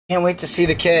Can't wait to see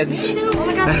the kids. Oh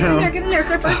my gosh, get in there. It's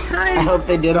their first time. I hope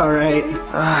they did all right.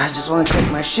 I just want to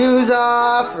take my shoes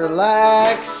off,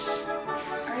 relax. All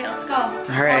right, let's go.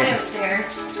 All right. Go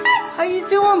upstairs. How you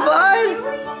doing, bud?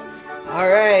 All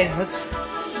right, let's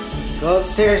go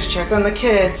upstairs, check on the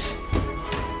kids.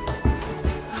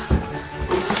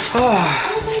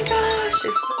 Oh my gosh.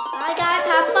 Bye guys,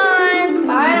 have fun.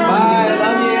 Bye,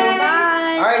 love you.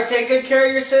 Bye. All right, take good care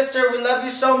of your sister. We love you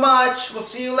so much. We'll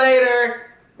see you later.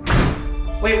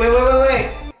 Wait.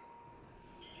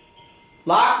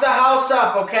 Lock the house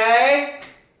up, okay?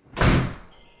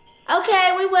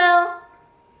 Okay, we will.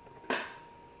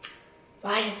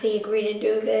 Why did we agree to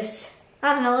do this?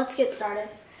 I don't know, let's get started.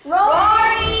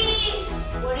 Rory!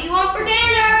 What do you want for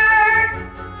dinner?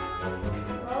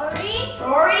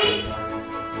 Rory?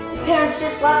 Your parents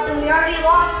just left and we already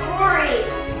lost Rory.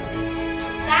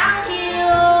 Found you.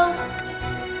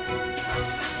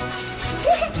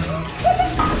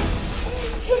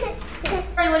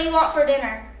 Rory, what do you want for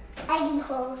dinner? Egg and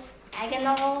holes. Egg in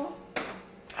the hole?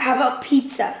 How about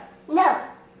pizza? No.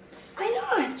 Why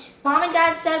not? Mom and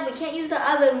Dad said we can't use the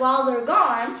oven while they're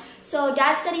gone, so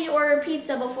Dad said he'd order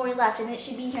pizza before he left, and it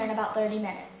should be here in about 30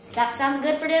 minutes. That sounds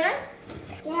good for dinner?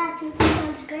 Yeah, pizza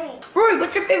sounds great. Rory,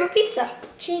 what's your favorite pizza?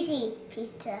 Cheesy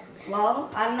pizza. Well,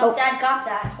 I don't know if Dad got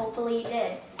that. Hopefully he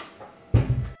did.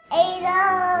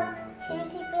 Ada, can you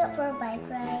take me out for a bike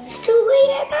ride? It's too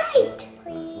late at night.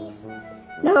 Please.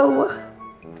 No.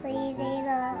 Please,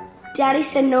 Ada. Daddy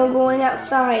said no going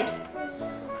outside.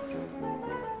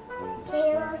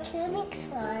 Kayla, can you make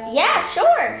slime? Yeah,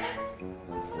 sure.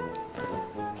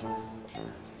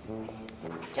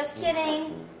 Just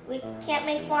kidding. We can't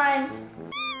make slime.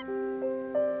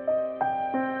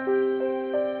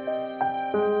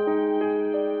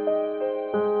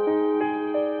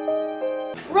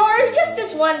 Rory, just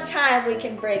this one time we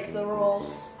can break the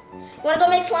rules. You wanna go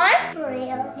make slime? For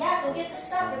real? Yeah, go get the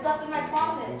stuff. It's up in my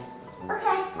closet.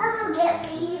 Okay, I'll go get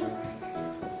for you.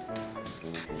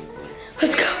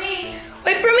 Let's go.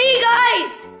 Wait for me,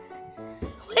 guys.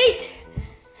 Wait.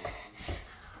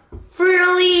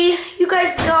 Really? You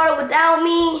guys got it without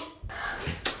me?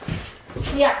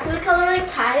 We got food coloring,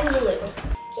 Tide, and glue.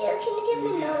 Kayla, can you give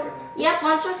me milk? Yep,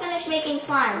 once we're finished making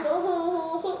slime.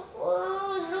 No,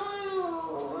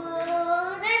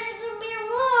 that's gonna be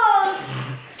long.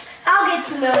 I'll get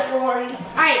you milk, Rory.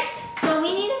 Alright, so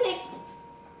we need to make...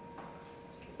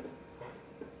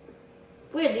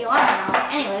 Weird, the alarm went off.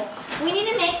 Anyway, we need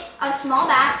to make a small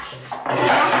batch because Mom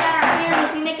and Dad aren't here, and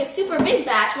if we make a super big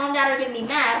batch, Mom and Dad are going to be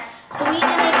mad. So we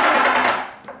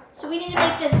need to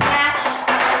make this batch.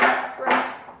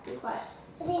 Be quiet.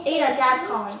 Ada, Dad's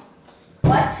calling.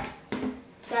 What?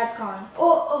 Dad's calling.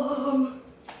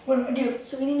 What do I do?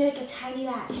 So we need to make a tiny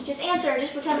batch. Just answer.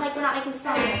 Just pretend like we're not making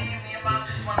slimes. Me and Mom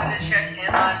just wanted to check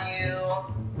in on you.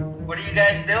 What are you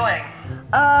guys doing?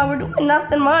 We're doing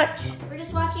nothing much. We're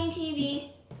just watching TV.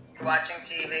 You watching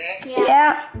TV?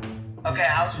 Yeah. Okay,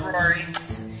 how's Rory?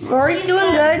 Rory's She's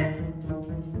doing good.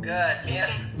 Good.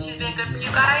 She's been good for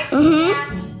you guys? Mm-hmm.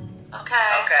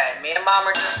 Okay, me and Mom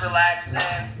are just relaxing.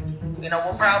 You know,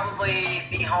 we'll probably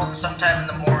be home sometime in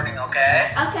the morning,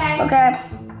 okay? Okay. Okay.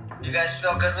 You guys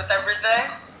feel good with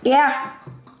everything? Yeah.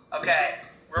 Okay.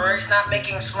 Rory's not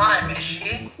making slime, is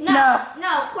she? No,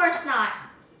 of course not.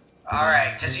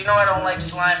 Alright, because you know I don't like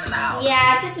slime in the house.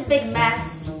 Yeah, it's just a big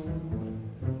mess.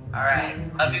 Alright,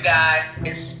 love you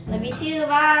guys. Love you too,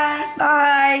 bye.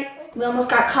 Bye. We almost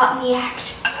got caught in the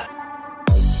act.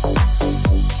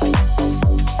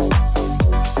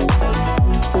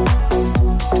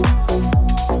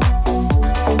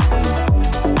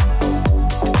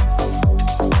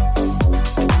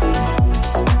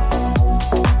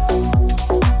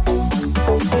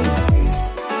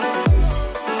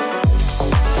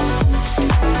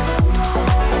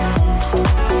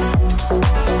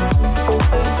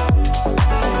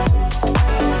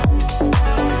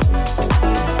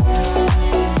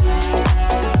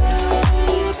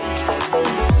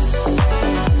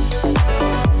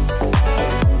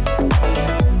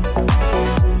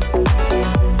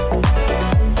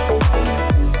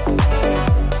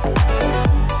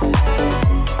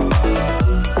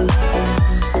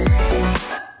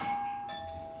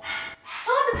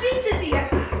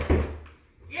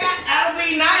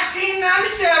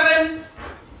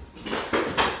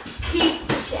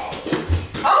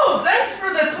 Oh, thanks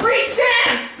for the 3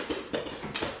 cents!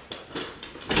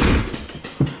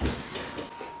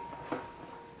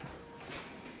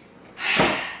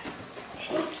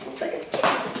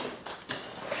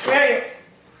 Ready?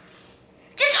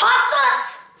 Just hot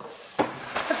sauce!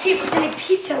 Let's see if there's any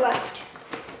pizza left.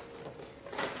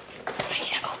 I need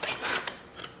to open.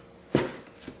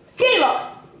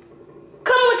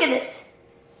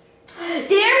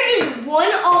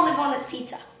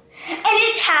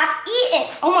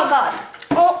 God.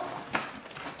 Oh.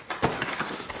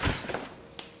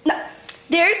 No.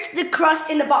 There's the crust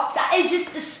in the box. That is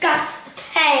just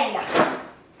disgusting.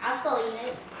 I'll still eat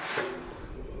it.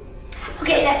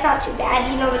 Okay, that's not too bad.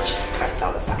 You know, there's just crust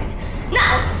on the side. No!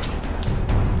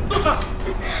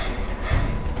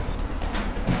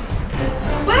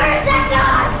 Where is that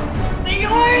dog? See you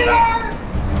later!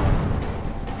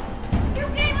 You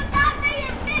gave us half of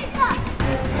your pizza!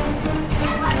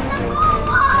 Give us the full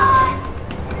one!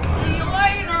 See you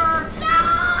later! No!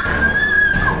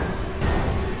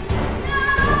 No!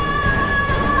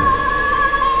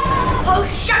 Oh,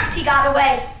 shucks, he got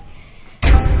away.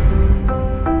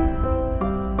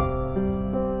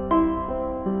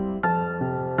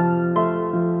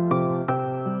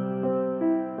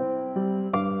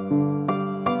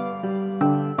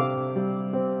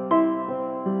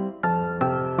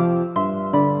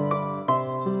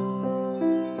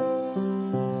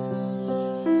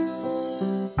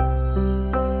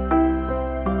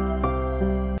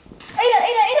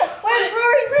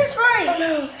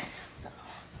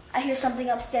 I hear something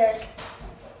upstairs.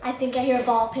 I think I hear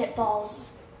ball pit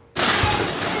balls. Rory,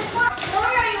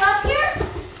 are you up here?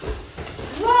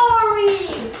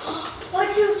 Rory!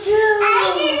 What'd you do? I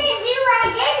didn't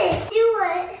do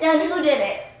it. Then who did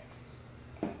it?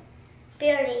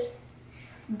 Beardy.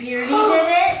 Beardy did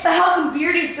it? But how come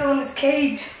Beardy's still in his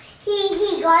cage?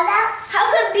 He got out. How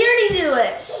did Beardy do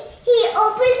it? He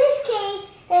opened his cage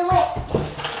and went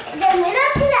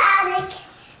up to the attic.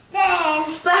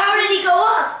 Then But how did he go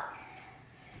up?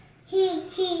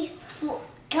 he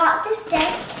got the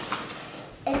stick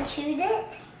and chewed it.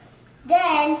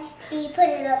 Then he put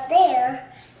it up there.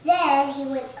 Then he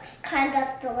climbed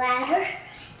up the ladder.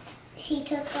 He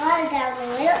took the ladder down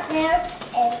and went up there.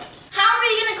 And How are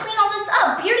we gonna clean all this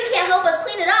up? Beardy can't help us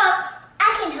clean it up.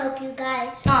 I can help you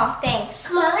guys. Oh, thanks.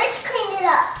 Come on, let's clean it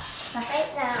up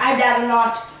right now. I'd rather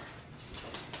not.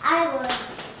 I would.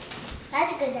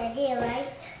 That's a good idea, right?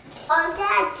 What will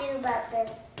Dad do about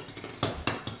this?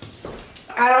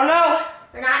 I don't know.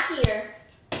 We're not here.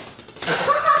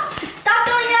 Stop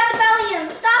throwing it at the bellion.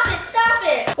 Stop it, stop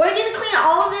it. We're gonna clean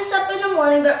all of this up in the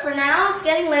morning, but for now it's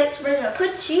getting late, so we're gonna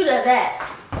put you to bed.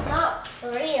 Not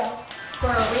for real.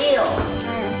 For real.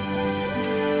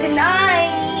 Good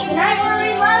night. Good night,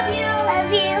 Rory. Love you.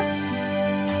 Love you.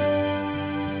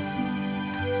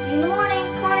 See you in the morning.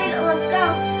 Come on, Ada, let's go.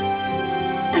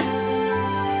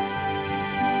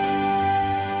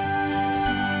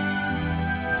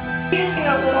 He's been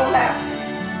a little nap.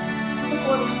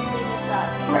 Before we can clean this up.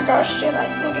 Oh my gosh, Jill, I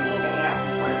think I need a nap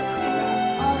before we clean up.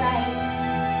 All right.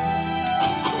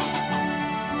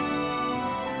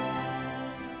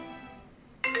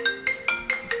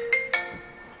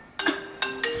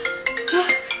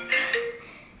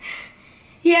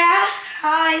 Yeah,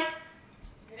 hi.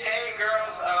 Hey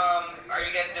girls, are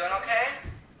you guys doing okay?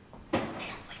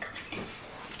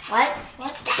 What?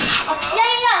 What's that? Oh,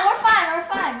 yeah, we're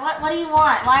fine. What do you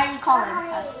want? Why are you calling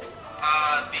us?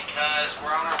 Because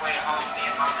we're on our way home. Me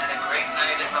and Mom had a great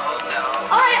night at the hotel.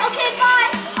 All right, okay, bye.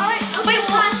 All right, Wait,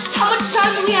 how much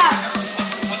time do we have?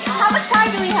 How much time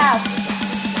do we have?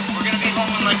 We're gonna be home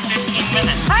in like 15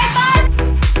 minutes. All right, bye.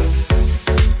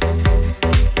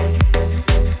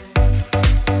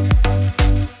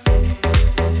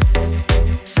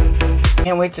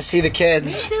 Can't wait to see the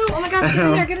kids. Me too. Oh my gosh,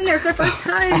 get in there. It's their first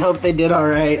time. I hope they did all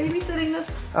right. Babysitting this.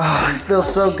 Oh, it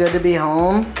feels so good to be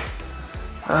home.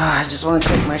 I just want to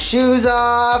take my shoes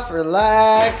off,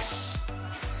 relax.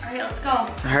 All right, let's go. All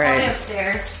right.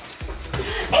 Upstairs.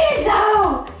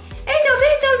 Enzo!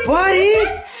 Enzo! Buddy!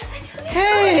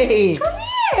 Hey! Come here!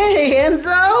 Hey,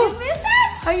 Enzo! You miss us?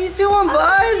 How you doing,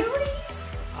 bud?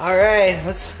 All right,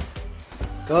 let's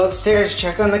go upstairs,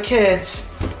 check on the kids.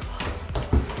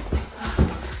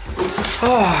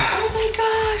 Oh my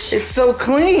gosh! It's so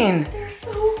clean. They're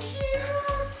so cute!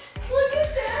 Look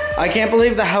at that! I can't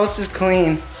believe the house is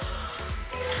clean.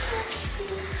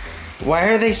 Why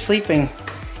are they sleeping?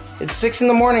 It's 6 in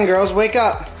the morning, girls. Wake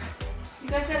up. You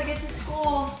guys gotta get to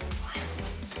school.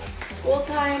 School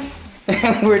time.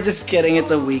 We're just kidding.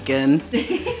 It's a weekend.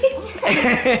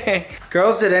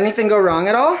 Girls, did anything go wrong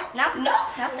at all? No.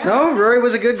 No? Rory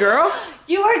was a good girl?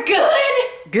 You are good!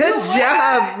 Good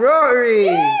job, Rory.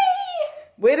 Yay.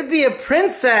 Way to be a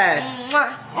princess.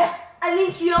 I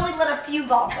mean, she only let a few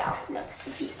balls out. No, just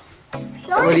a few.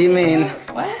 What do you mean?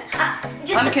 What?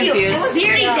 Just I'm a few. confused.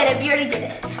 Beardy did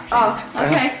it. Oh,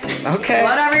 okay. Okay.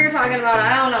 Whatever you're talking about,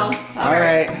 I don't know. All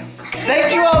right.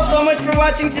 Thank you all so much for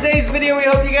watching today's video. We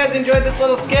hope you guys enjoyed this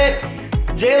little skit.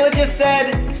 Jayla just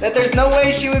said that there's no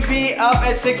way she would be up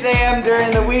at 6 a.m. during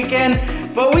the weekend.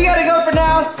 But we gotta go for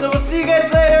now, so we'll see you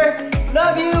guys later.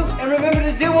 Love you, and remember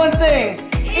to do one thing.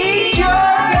 Eat your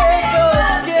pickles,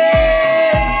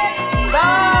 kids!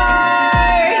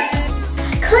 Bye!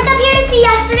 Click up here to see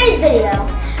yesterday's video.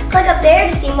 Click up there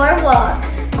to see more vlogs.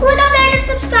 Click up there to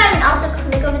subscribe and also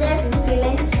click over there if you're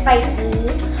feeling spicy.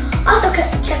 Also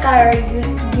check out our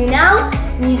YouNow,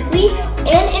 Musical.ly,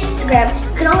 and Instagram.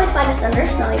 You can always find us under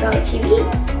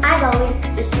SmellyBellyTV. As always,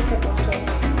 eat your pickles, kids.